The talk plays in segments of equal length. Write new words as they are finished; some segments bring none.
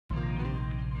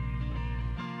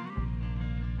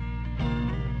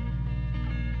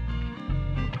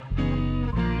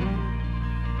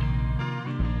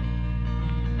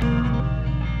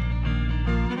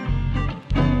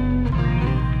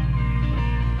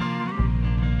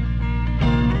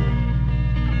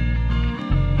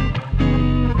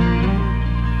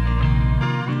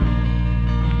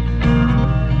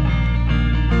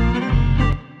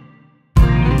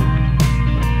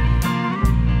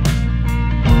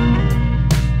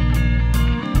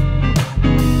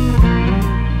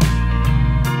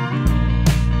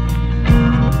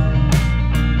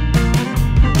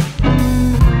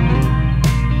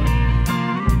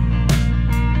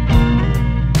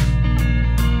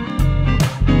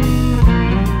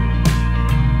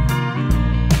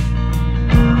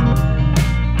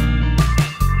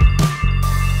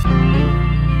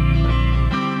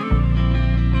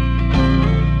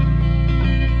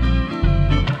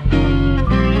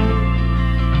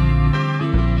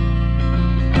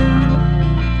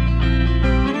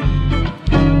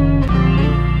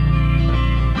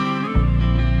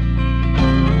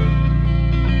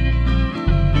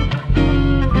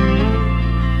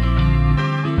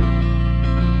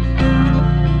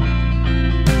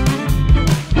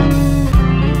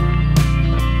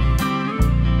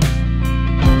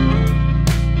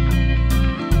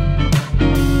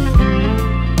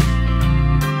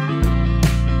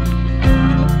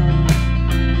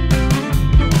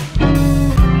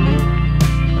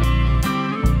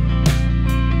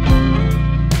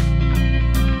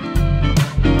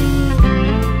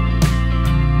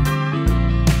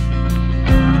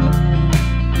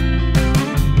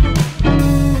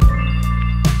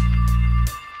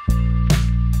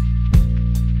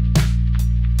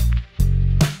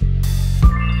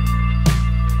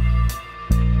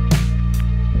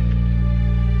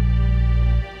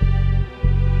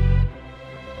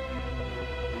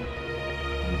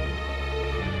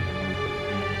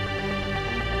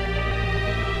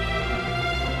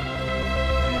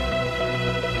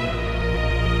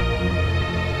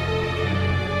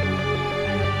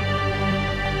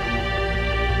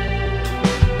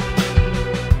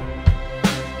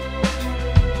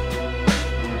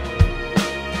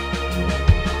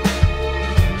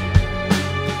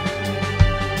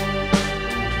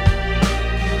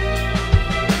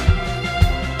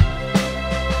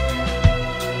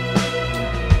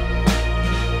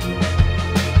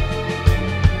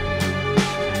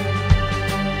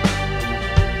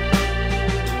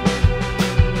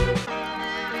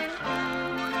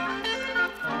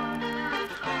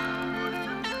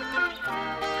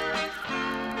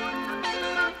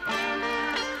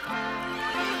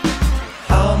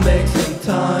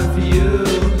time for you.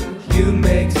 You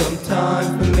make some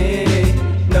time for me.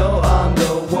 No, I'm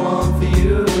the one for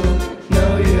you.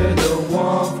 No, you're the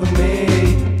one for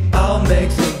me. I'll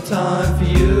make some time for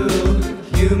you.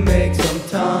 You make some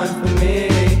time for me.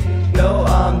 No,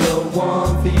 I'm the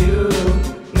one for you.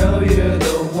 No, you're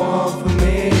the one for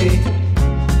me.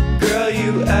 Girl,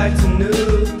 you acting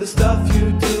new. The stuff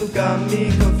you do got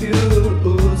me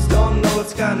confused. Don't know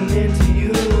what's gotten into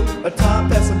you. A time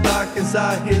passing by cause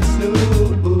I hit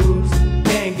snooze.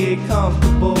 Can't get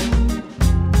comfortable.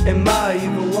 Am I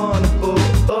even wonderful?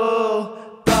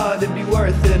 Oh, thought it'd be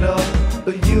worth it all,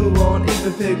 but you won't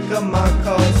even pick up my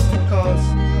calls.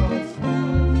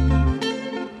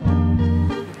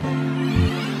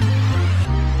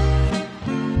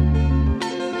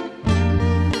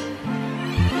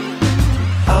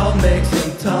 I'll make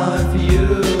some time for you.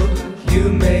 You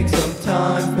make some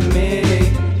time for me.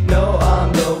 No,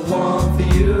 I'm the one for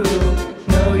you.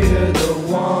 No, you're the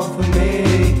one for me.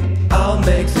 I'll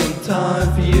make some time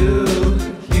for you.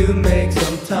 You make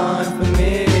some time for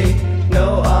me.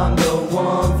 No, I'm the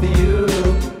one for you.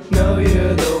 No,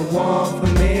 you're the one for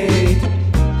me.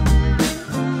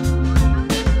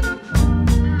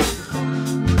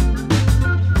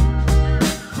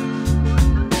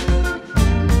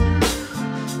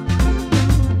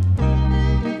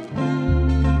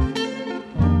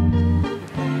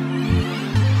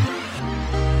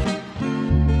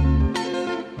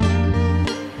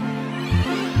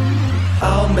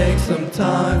 I'll make some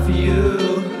time for you.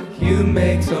 You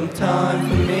make some time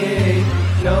for me.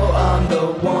 No, I'm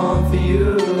the one for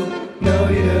you. No,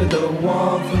 you're the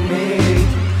one for me.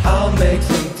 I'll make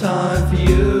some time for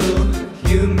you.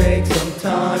 You make some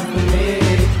time for me.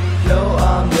 No,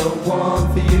 I'm the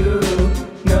one for you.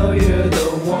 No, you're the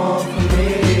one for me.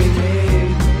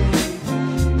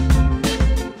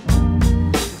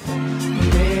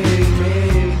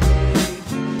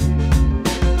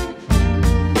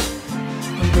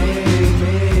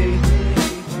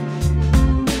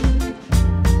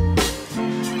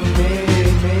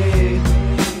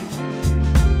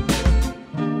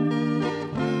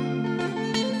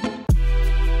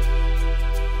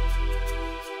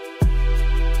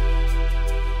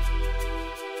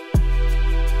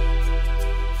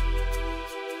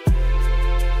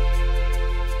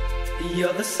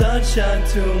 You're the sunshine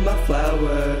to my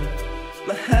flower,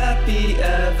 my happy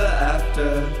ever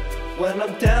after. When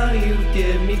I'm down you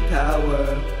give me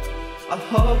power, I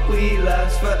hope we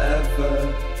last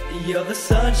forever. You're the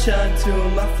sunshine to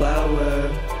my flower,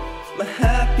 my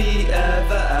happy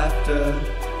ever after.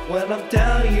 When I'm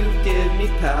down you give me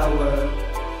power,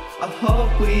 I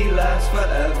hope we last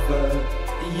forever.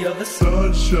 You're the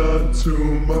sunshine to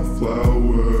my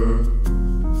flower,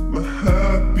 my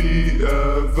happy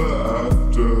ever after.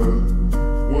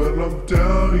 When I'm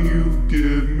down you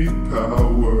give me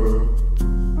power,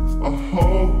 I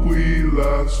hope we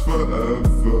last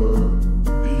forever.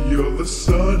 You're the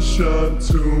sunshine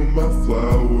to my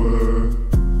flower,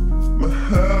 my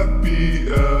happy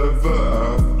ever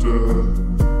after.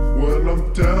 When I'm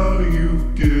down you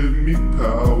give me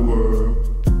power,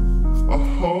 I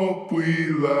hope we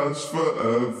last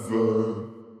forever.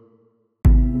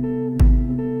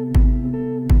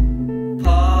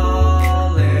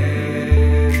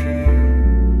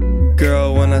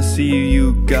 Girl, when I see you,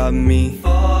 you got me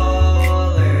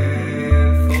falling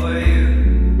for you.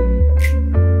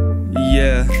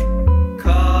 Yeah.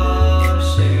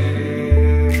 Caution.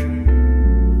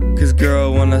 Cause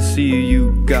girl, when I see you,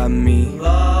 you got me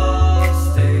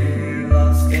lost in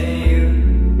you.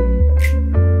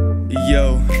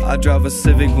 Yo, I drive a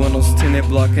Civic, windows tinted,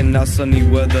 blocking out sunny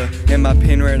weather. And my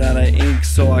pen ran out of ink,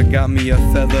 so I got me a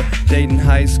feather. Dating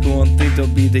high school and think they'll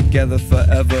be together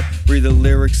forever. Read the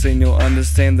lyrics and you'll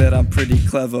understand that I'm pretty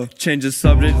clever. Change the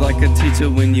subject like a teacher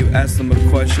when you ask them a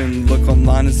question. Look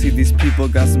online and see these people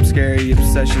got some scary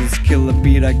obsessions. Kill a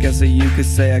beat, I guess that you could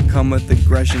say I come with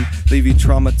aggression. Leave you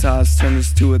traumatized, turn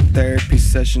this to a therapy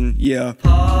session, yeah.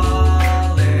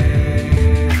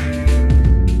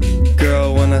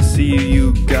 Girl, when I see you,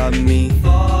 you got me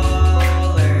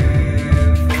falling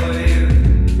for you.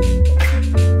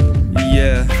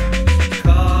 Yeah.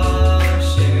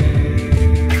 Caution.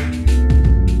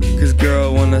 Cause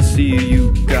girl, when I see you,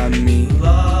 you got me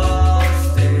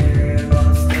lost in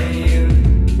you.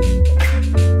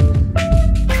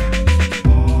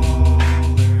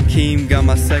 Keem got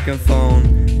my second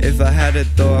phone. If I had it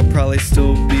though, I'd probably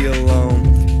still be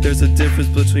alone. There's a difference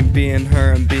between being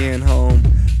her and being home.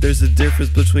 There's a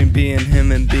difference between being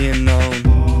him and being known.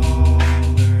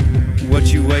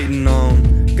 What you waiting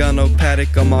on? Got no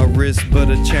paddock on my wrist, but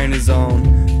a chain is on.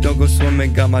 Don't go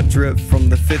swimming, got my drip from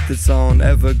the fit that's on.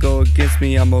 Ever go against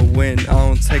me, I'ma win, I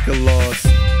don't take a loss.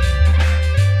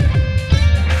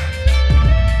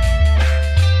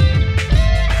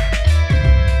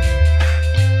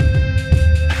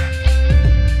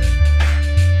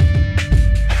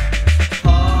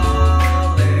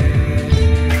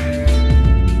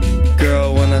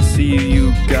 Girl, when I see you,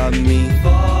 you got me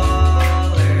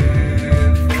falling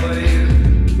for you.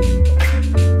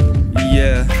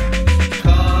 Yeah.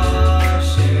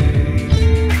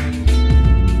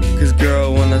 Cause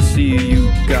girl, when I see you,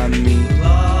 you got me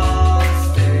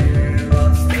lost in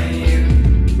you.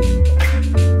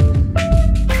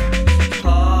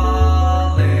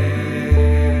 Falling.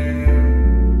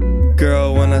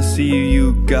 Girl, when I see you,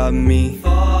 you got me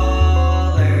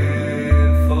falling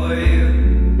for you.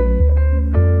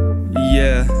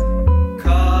 Yeah.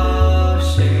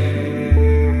 Caution.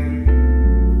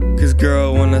 Cause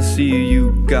girl, when I see you,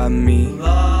 you got me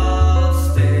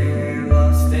lost in you.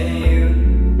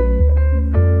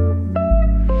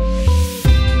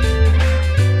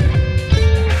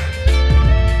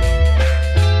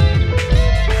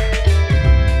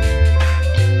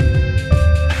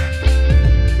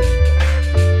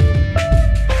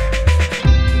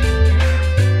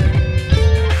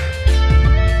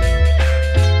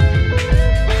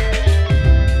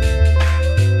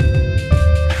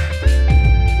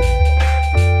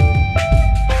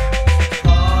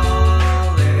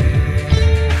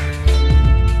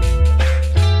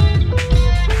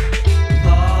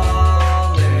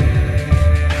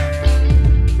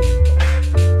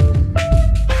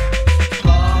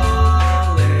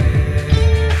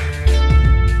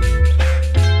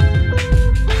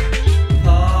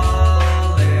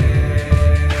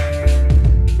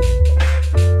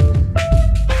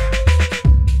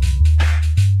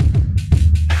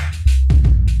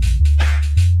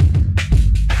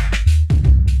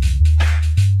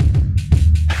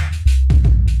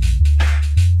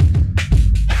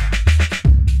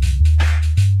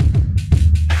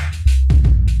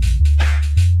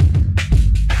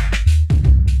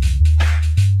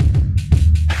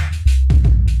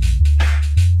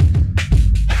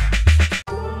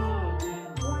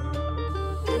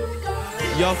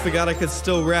 Y'all forgot I could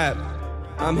still rap.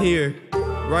 I'm here,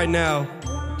 right now,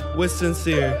 with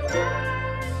sincere.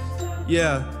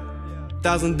 Yeah,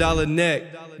 $1,000 neck.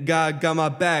 God got my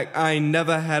back, I ain't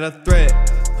never had a threat.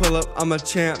 Pull up, I'm a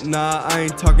champ, nah, I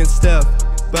ain't talking Steph,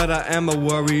 but I am a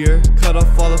warrior. Cut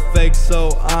off all the fakes,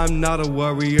 so I'm not a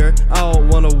warrior. I don't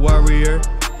want a warrior.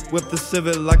 Whip the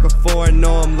civet like a foreign,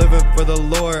 no, I'm living for the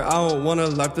Lord. I don't want a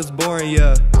life that's boring,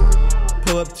 yeah.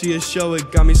 Pull up to your show,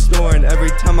 it got me snoring. Every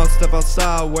time I step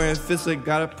outside, wearing fists, it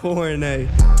got it pouring, ayy.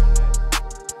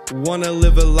 Wanna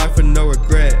live a life with no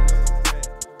regret.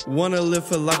 Wanna live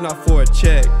for life, not for a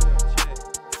check.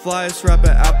 Flyest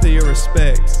rapper out there, your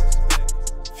respects.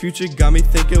 Future got me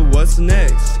thinking, what's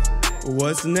next?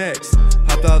 What's next?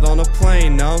 Hopped out on a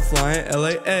plane, now I'm flying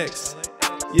LAX.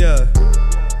 Yeah.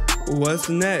 What's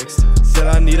next? Said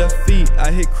I need a feat,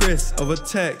 I hit Chris over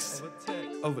text.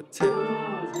 Over text.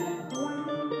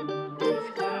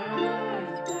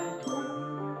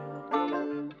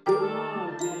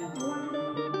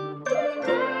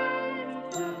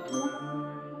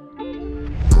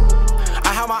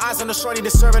 My eyes on the shorty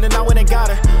that's serving and I went and got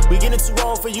her. We getting too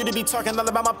old for you to be talking all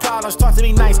about my problems. Talk to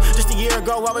me nice. Just a year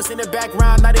ago I was in the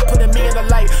background, now they putting me in the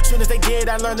light. Soon as they did,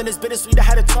 I learned that it's bittersweet. I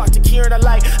had to talk to Kieran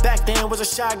alike. Back then was a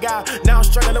shy guy, now I'm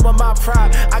struggling with my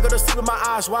pride. I go to sleep with my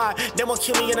eyes wide, they won't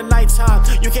kill me in the nighttime.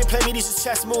 You can't play me, these are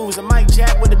chess moves. A Mike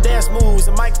Jack with the dance moves,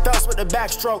 a Mike Thuss with the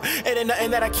backstroke. It ain't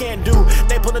nothing that I can't do.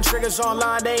 They pulling triggers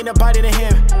online, they ain't nobody to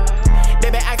him. They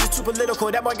been acting too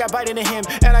political, that boy got biting in him.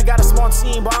 And I got a small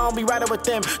team, but I don't be riding with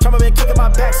them. Tryna been kicking my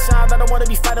backside, I don't wanna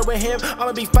be fighting with him.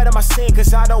 I'ma be fighting my sin,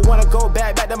 cause I don't wanna go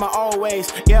back to my old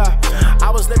ways. Yeah,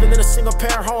 I was living in a single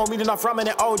parent home, eating off ramen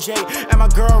and OJ. And my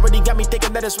girl already got me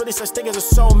thinking that it's really such thing as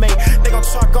a soulmate. They gon'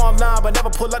 talk online, but never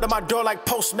pull up to my door like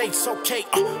Postmates, okay.